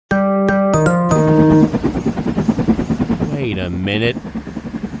Wait a minute.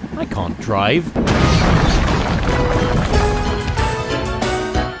 I can't drive.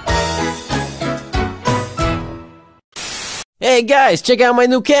 Hey guys, check out my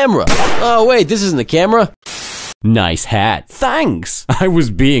new camera. Oh wait, this isn't a camera. Nice hat. Thanks. I was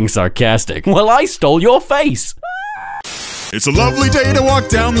being sarcastic. Well, I stole your face. It's a lovely day to walk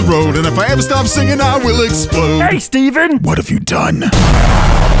down the road, and if I ever stop singing, I will explode. Hey, Steven! What have you done?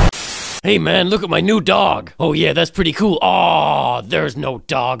 Hey man, look at my new dog. Oh yeah, that's pretty cool. Aw, there's no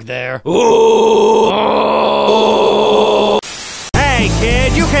dog there. Ooh. Hey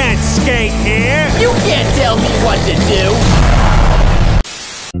kid, you can't skate here. You can't tell me what to do.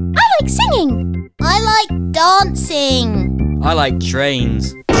 I like singing. I like dancing. I like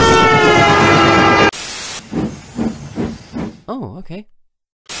trains. Oh, okay.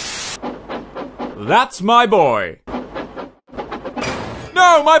 That's my boy.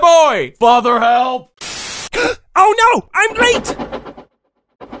 No, my boy! Father, help! Oh no, I'm late!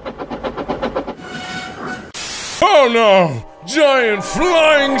 Oh no! Giant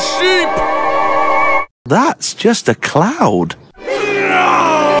flying sheep! That's just a cloud.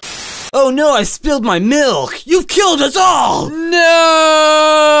 Oh no, I spilled my milk! You've killed us all! No!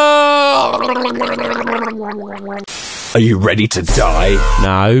 Are you ready to die?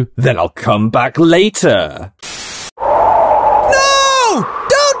 No. Then I'll come back later. No!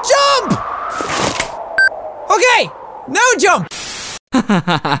 Don't jump! Okay, now jump!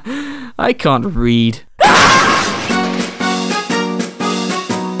 I can't read.